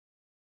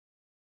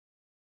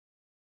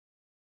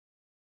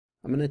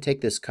I'm going to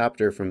take this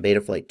copter from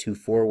Betaflight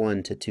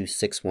 2.4.1 to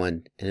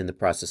 2.6.1, and in the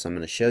process I'm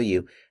going to show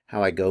you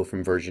how I go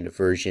from version to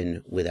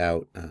version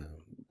without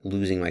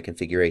losing my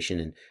configuration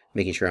and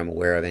making sure I'm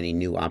aware of any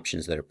new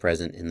options that are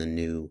present in the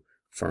new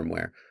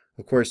firmware.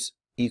 Of course,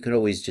 you can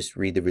always just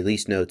read the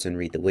release notes and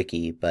read the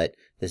wiki, but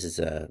this is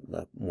a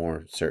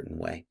more certain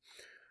way.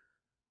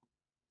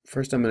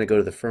 First, I'm going to go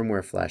to the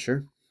firmware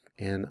flasher,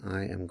 and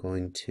I am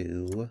going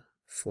to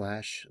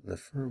flash the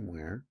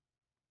firmware.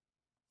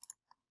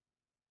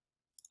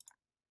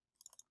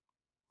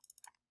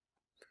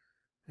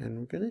 And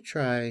we're going to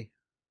try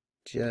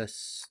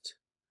just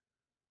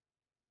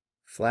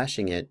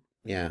flashing it,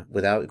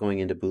 without going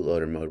into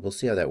bootloader mode. We'll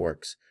see how that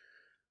works.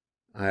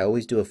 I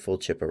always do a full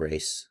chip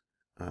erase.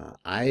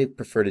 I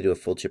prefer to do a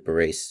full chip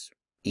erase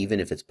even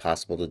if it's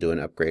possible to do an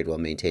upgrade while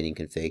maintaining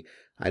config.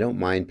 I don't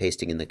mind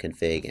pasting in the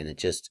config, and it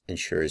just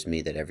ensures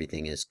me that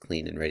everything is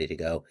clean and ready to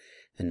go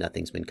and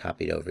nothing's been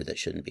copied over that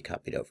shouldn't be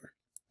copied over.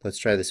 Let's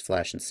try this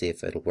flash and see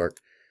if it'll work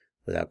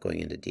without going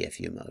into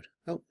DFU mode.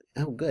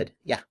 Oh, good.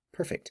 Yeah,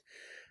 perfect.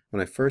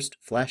 When I first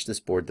flashed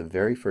this board the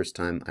very first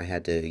time, I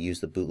had to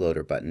use the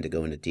bootloader button to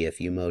go into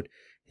DFU mode.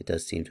 It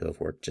does seem to have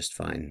worked just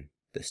fine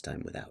this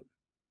time without.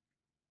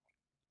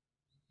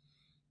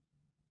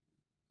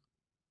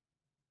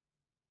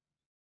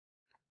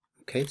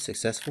 Okay,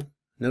 successful.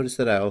 Notice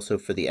that I also,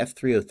 for the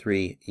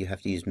F303, you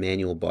have to use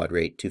manual baud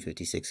rate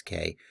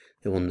 256K.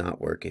 It will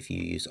not work if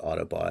you use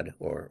auto baud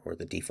or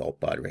the default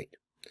baud rate.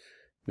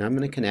 Now I'm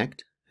going to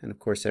connect, and of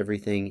course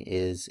everything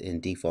is in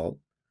default.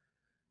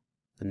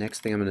 The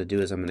next thing I'm going to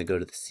do is I'm going to go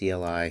to the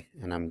CLI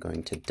and I'm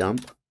going to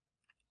dump.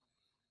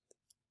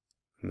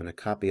 I'm going to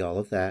copy all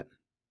of that.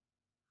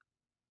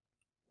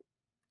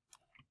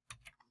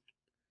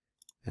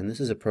 And this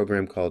is a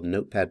program called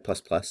Notepad++.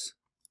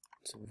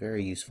 It's a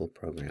very useful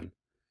program.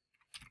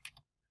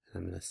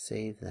 I'm going to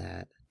save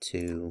that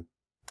to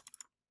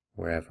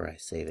wherever I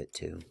save it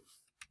to.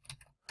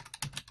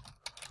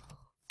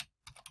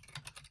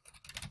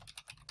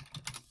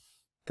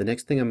 The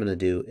next thing I'm going to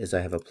do is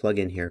I have a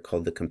plugin here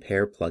called the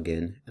Compare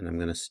plugin, and I'm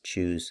going to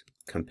choose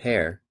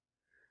Compare,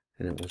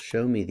 and it will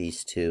show me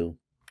these two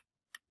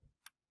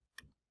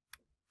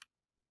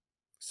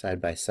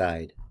side by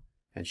side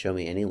and show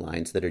me any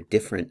lines that are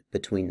different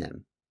between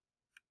them.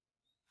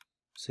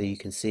 So you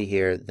can see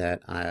here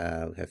that I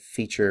have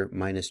feature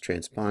minus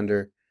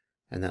transponder,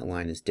 and that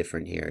line is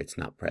different here. It's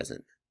not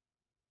present.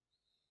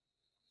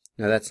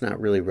 Now that's not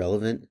really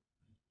relevant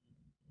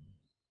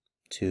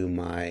to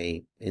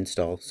my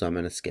install, so I'm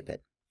going to skip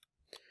it.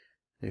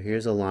 Now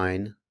here's a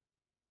line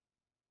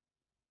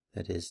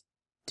that is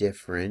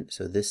different.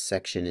 So this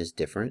section is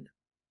different.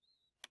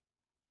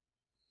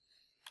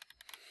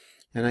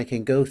 And I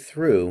can go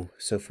through.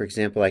 So for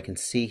example, I can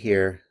see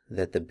here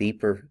that the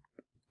beeper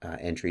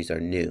entries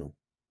are new.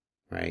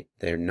 Right?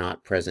 They're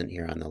not present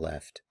here on the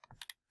left.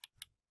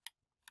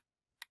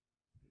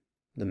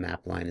 The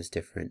map line is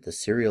different. The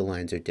serial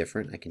lines are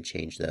different. I can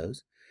change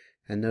those.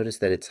 And notice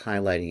that it's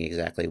highlighting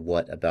exactly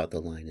what about the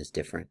line is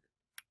different.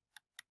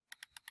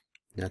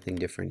 Nothing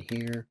different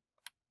here.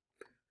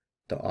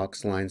 The aux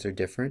lines are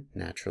different,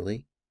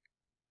 naturally.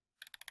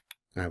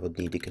 I will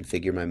need to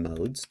configure my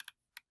modes.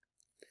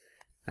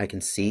 I can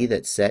see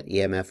that set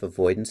EMF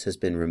avoidance has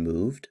been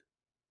removed.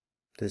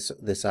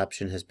 This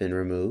option has been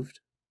removed.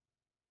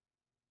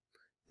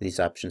 These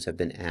options have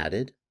been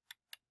added,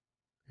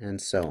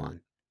 and so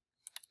on.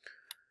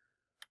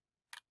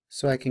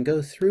 So I can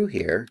go through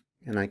here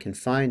and I can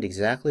find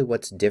exactly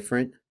what's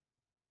different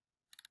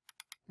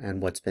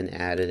and what's been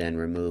added and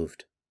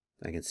removed.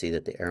 I can see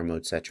that the error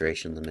mode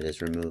saturation limit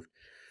is removed.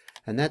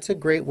 And that's a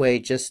great way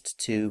just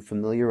to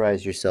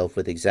familiarize yourself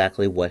with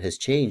exactly what has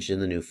changed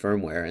in the new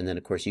firmware. And then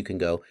of course you can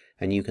go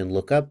and you can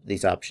look up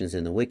these options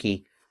in the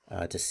wiki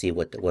to see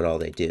what all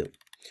they do.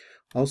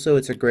 Also,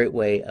 it's a great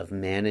way of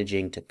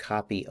managing to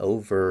copy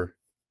over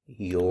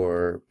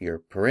your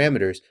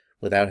parameters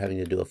without having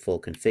to do a full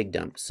config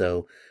dump.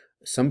 So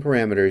some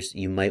parameters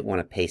you might want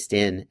to paste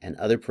in, and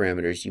other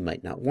parameters you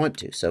might not want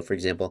to. So for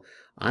example,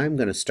 I'm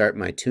going to start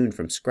my tune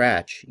from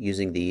scratch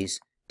using these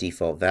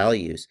default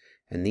values,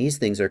 and these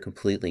things are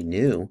completely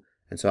new,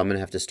 and so I'm going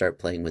to have to start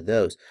playing with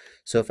those.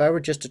 So if I were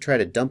just to try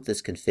to dump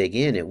this config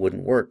in, it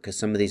wouldn't work because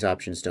some of these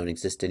options don't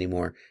exist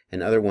anymore,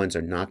 and other ones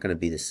are not going to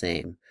be the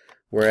same.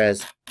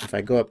 Whereas if I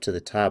go up to the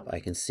top,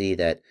 I can see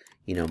that,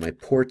 my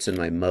ports and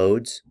my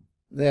modes,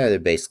 they're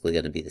basically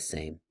going to be the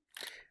same.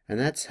 And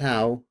that's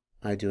how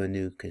I do a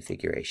new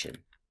configuration.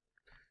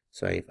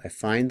 So I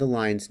find the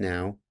lines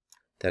now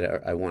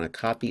that I want to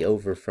copy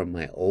over from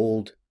my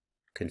old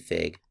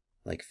config,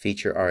 like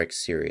feature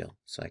RX serial.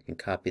 So I can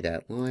copy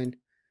that line,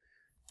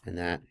 and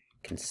that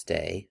can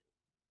stay.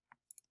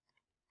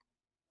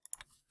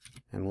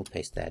 And we'll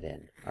paste that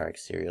in.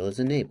 RX serial is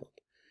enabled.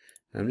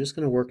 I'm just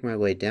going to work my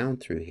way down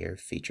through here.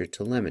 Feature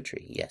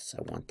telemetry. Yes,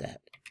 I want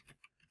that.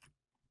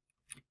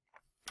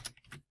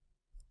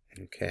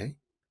 Okay.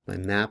 My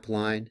map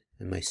line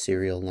and my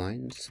serial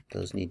lines,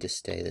 those need to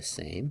stay the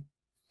same.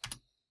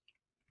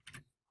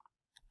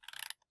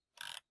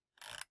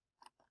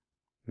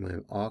 My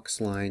aux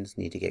lines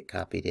need to get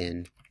copied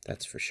in,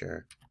 that's for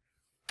sure.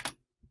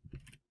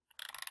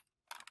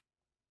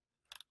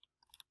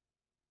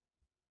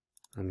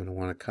 I'm going to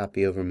want to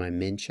copy over my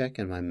min check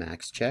and my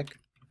max check.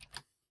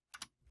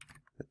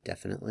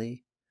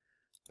 Definitely.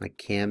 My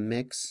cam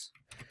mix.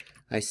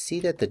 I see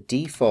that the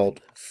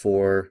default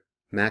for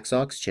max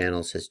aux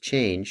channels has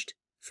changed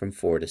from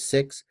 4 to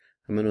 6.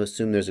 I'm going to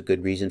assume there's a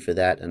good reason for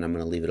that, and I'm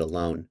going to leave it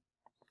alone.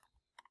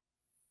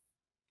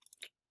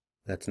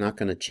 That's not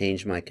going to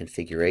change my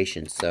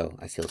configuration, so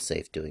I feel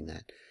safe doing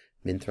that.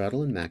 Min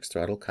throttle and max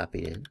throttle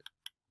copied in.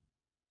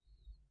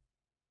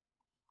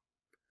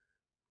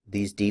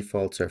 These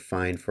defaults are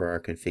fine for our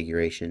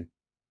configuration.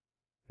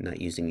 I'm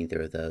not using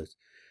either of those.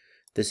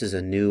 This is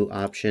a new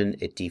option.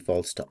 It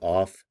defaults to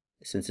off.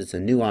 Since it's a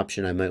new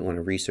option, I might want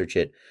to research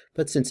it,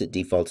 but since it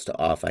defaults to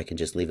off, I can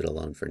just leave it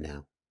alone for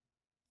now.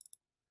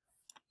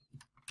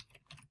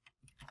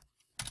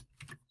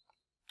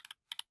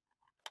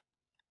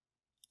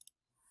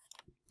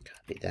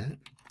 Copy that.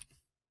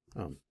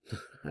 Oh,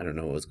 I don't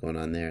know what was going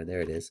on there.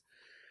 There it is.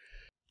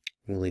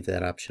 We'll leave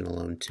that option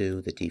alone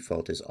too. The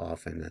default is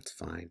off, and that's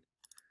fine.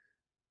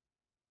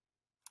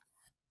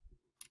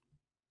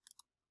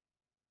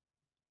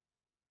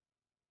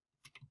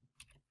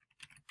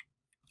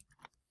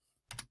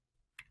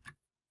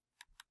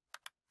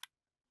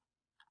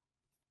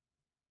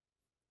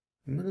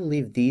 I'm going to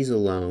leave these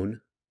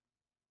alone.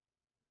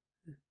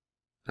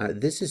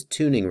 This is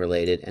tuning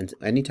related, and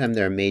anytime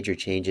there are major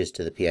changes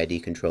to the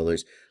PID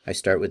controllers, I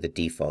start with the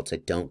defaults. I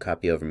don't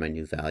copy over my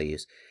new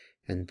values.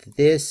 And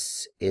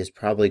this is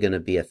probably going to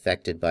be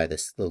affected by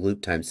the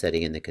loop time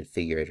setting in the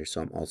configurator,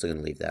 so I'm also going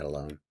to leave that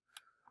alone.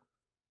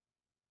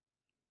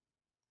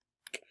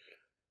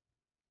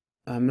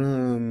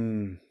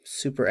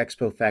 Super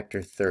Expo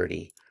factor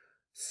 30.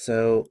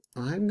 So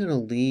I'm going to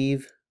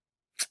leave,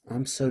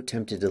 I'm so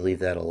tempted to leave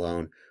that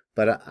alone,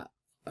 but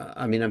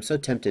I mean, I'm so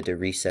tempted to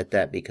reset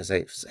that because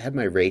I had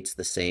my rates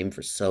the same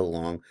for so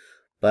long,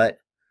 but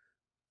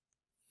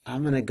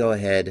I'm going to go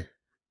ahead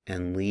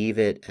and leave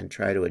it and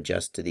try to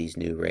adjust to these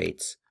new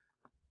rates,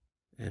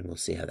 and we'll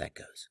see how that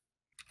goes.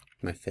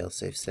 My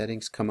failsafe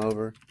settings come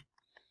over.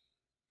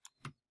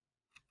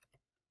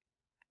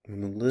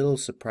 I'm a little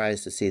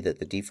surprised to see that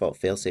the default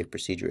failsafe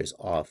procedure is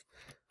off,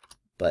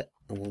 but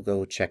we'll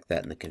go check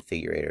that in the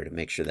configurator to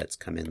make sure that's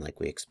come in like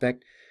we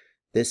expect.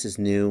 This is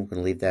new. I'm going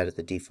to leave that at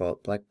the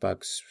default black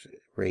box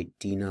rate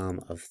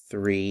denom of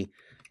 3.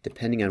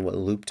 Depending on what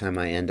loop time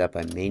I end up,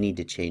 I may need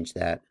to change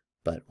that,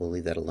 but we'll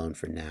leave that alone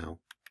for now.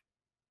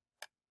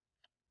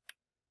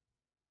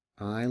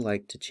 I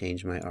like to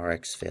change my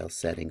RX fail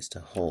settings to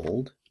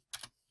hold.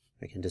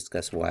 I can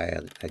discuss why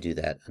I do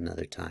that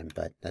another time,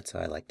 but that's how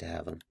I like to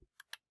have them.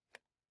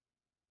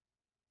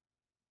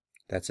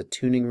 That's a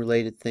tuning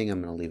related thing.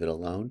 I'm going to leave it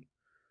alone.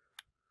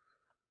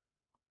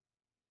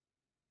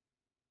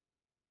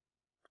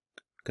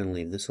 I'm going to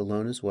leave this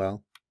alone as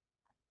well.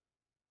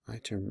 We're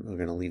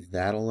going to leave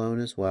that alone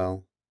as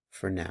well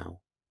for now.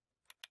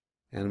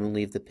 And I'm going to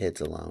leave the PIDs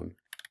alone.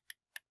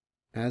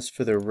 As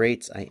for the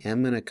rates, I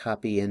am going to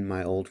copy in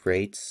my old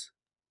rates.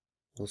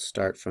 We'll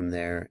start from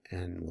there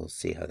and we'll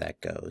see how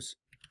that goes.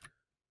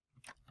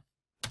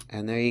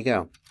 And there you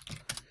go.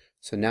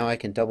 So now I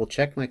can double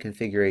check my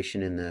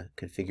configuration in the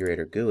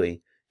configurator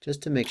GUI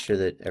just to make sure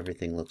that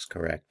everything looks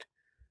correct.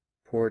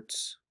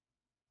 Ports,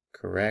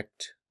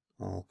 correct,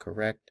 all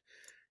correct.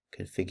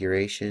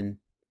 Configuration,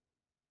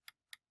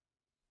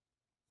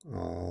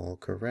 all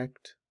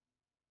correct.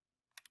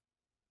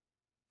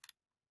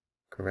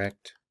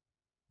 Correct.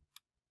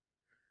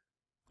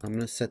 I'm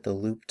going to set the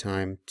loop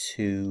time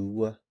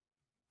to,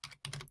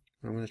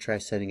 I'm going to try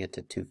setting it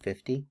to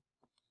 250.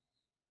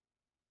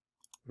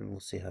 And we'll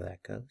see how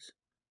that goes.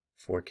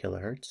 4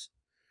 kilohertz.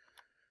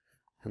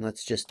 And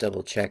let's just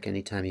double check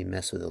anytime you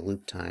mess with a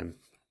loop time.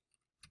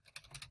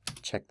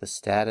 Check the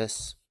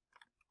status.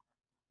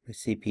 My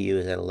CPU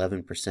is at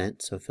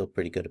 11%, so I feel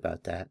pretty good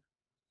about that.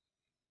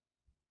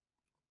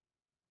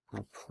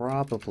 I'll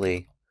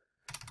probably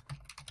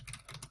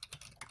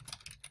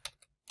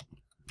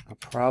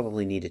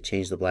need to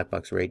change the black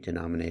box rate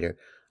denominator.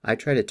 I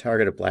try to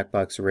target a black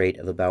box rate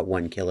of about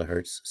 1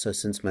 kilohertz. So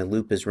since my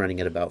loop is running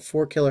at about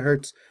 4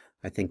 kilohertz,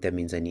 I think that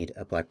means I need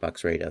a black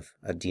box rate of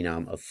a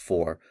denom of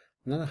 4.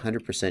 I'm not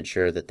 100%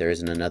 sure that there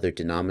isn't another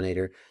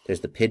denominator. There's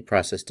the PID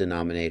process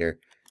denominator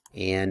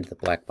and the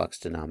black box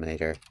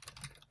denominator.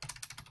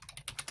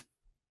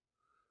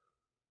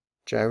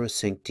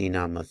 Gyrosync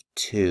denom of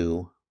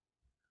 2.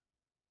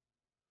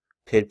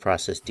 PID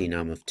process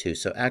denom of 2.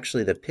 So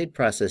actually the PID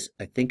process,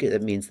 I think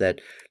that means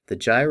that the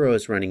gyro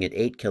is running at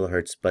 8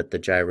 kilohertz, but the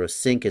gyro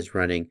sync is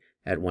running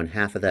at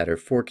 1/2 of that, or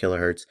 4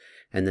 kilohertz,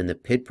 and then the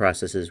PID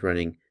process is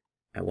running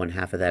at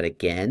 1/2 of that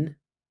again,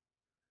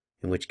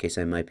 in which case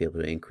I might be able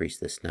to increase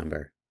this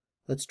number.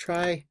 Let's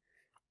try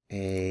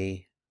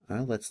a,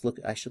 well, let's look,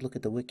 I should look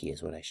at the wiki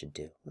is what I should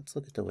do. Let's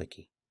look at the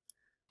wiki.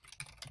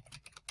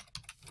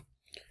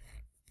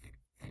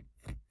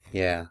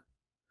 Yeah.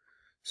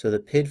 So the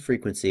PID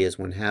frequency is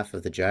 1/2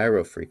 of the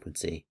gyro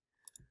frequency.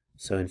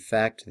 So in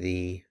fact,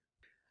 the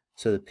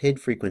So the PID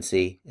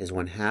frequency is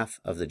 1/2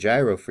 of the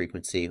gyro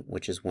frequency,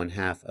 which is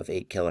 1/2 of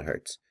 8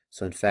 kilohertz.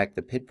 So in fact,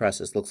 the PID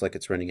process looks like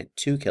it's running at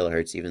 2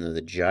 kilohertz, even though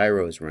the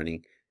gyro is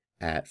running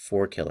at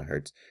 4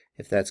 kilohertz.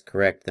 If that's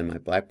correct, then my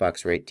black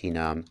box rate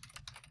tnom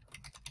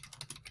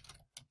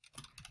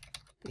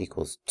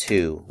equals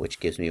 2, which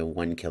gives me a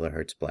 1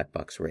 kilohertz black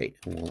box rate.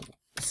 And we'll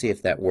see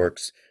if that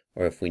works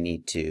or if we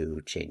need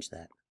to change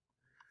that.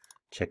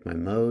 Check my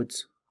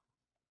modes.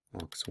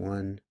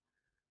 aux1,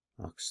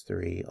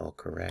 aux3, all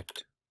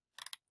correct.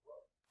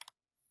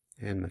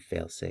 And my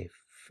failsafe.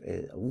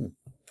 Ooh,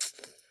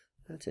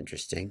 that's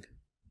interesting.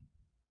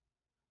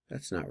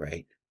 That's not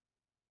right.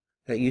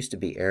 That used to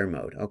be air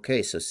mode.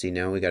 Okay, so see,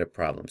 now we got a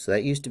problem. So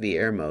that used to be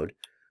air mode,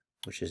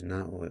 which is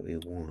not what we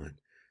want.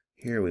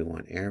 Here we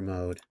want air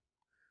mode.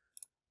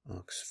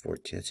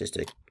 aux14. It's just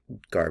a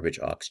garbage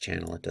aux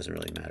channel. It doesn't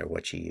really matter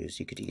what you use.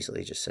 You could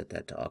easily just set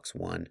that to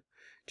aux1.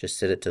 Just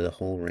set it to the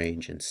whole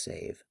range and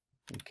save.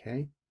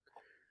 Okay.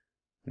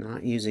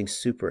 Not using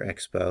Super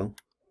Expo.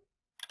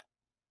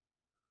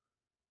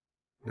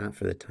 Not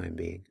for the time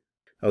being.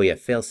 Oh yeah,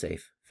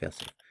 failsafe.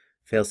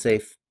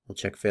 Failsafe. We'll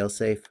check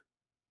failsafe.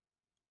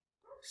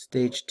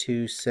 Stage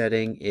 2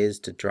 setting is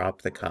to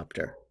drop the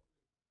copter.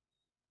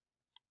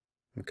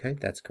 Okay,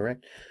 that's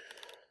correct.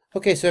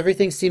 Okay, so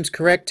everything seems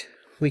correct.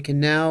 We can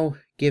now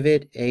give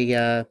it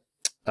a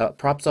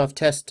props off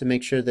test to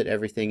make sure that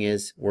everything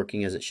is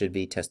working as it should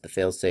be. Test the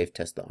failsafe,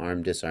 test the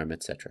arm, disarm,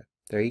 etc.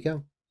 There you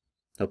go.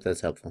 Hope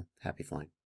that's helpful. Happy flying.